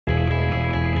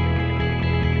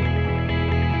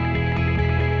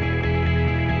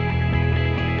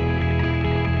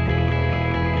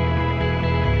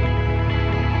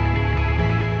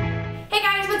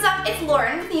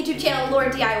YouTube channel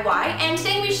LaurDIY, and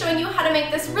today I'm going to be showing you how to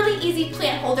make this really easy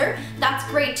plant holder that's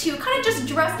great to kind of just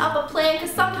dress up a plant,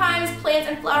 because sometimes plants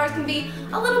and flowers can be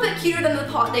a little bit cuter than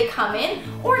the pot they come in,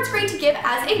 or it's great to give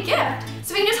as a gift.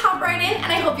 So we can just hop right in,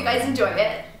 and I hope you guys enjoy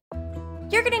it.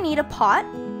 You're going to need a pot,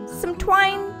 some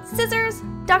twine, scissors,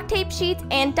 duct tape sheets,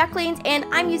 and ducklings, and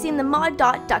I'm using the Mod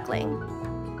Dot Duckling.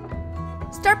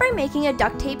 Start by making a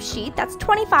duct tape sheet that's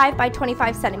 25 by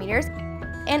 25 centimeters,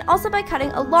 and also by cutting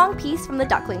a long piece from the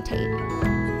duckling tape.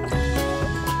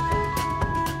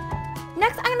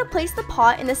 Next, I'm going to place the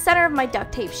pot in the center of my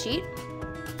duct tape sheet,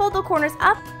 fold the corners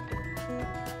up,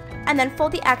 and then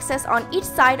fold the excess on each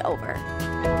side over.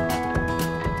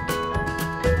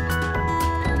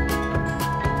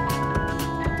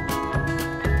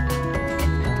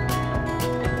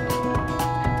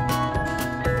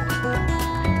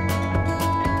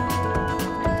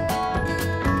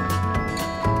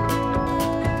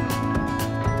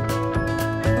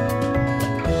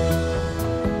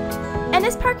 And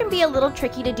this part can be a little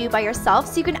tricky to do by yourself,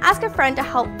 so you can ask a friend to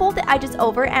help fold the edges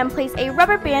over and place a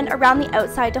rubber band around the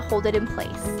outside to hold it in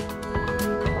place.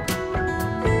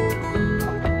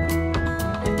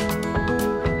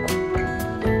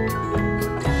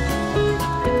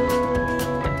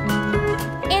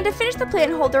 And to finish the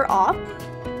plant holder off,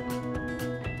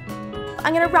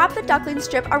 I'm going to wrap the duckling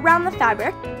strip around the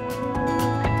fabric.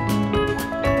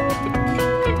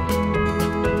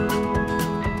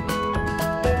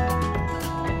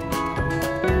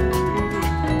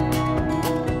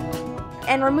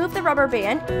 And remove the rubber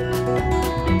band.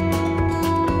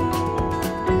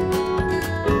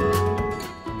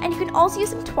 And you can also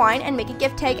use some twine and make a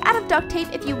gift tag out of duct tape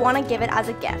if you want to give it as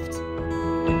a gift.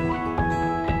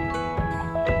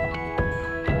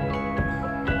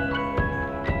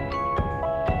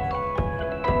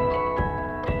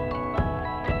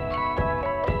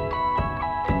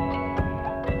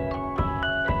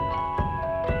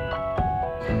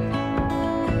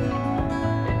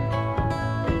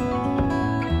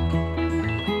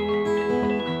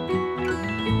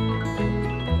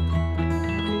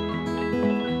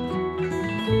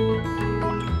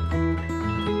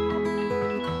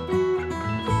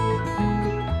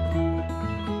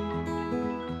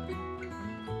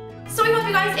 So I hope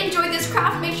you guys enjoyed this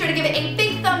craft. Make sure to give it a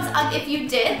big thumbs up if you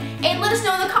did. And let us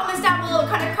know in the comments down below what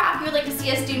kind of craft you would like to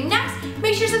see us do next.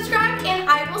 Make sure to subscribe, and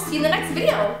I will see you in the next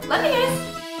video. Love you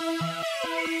guys!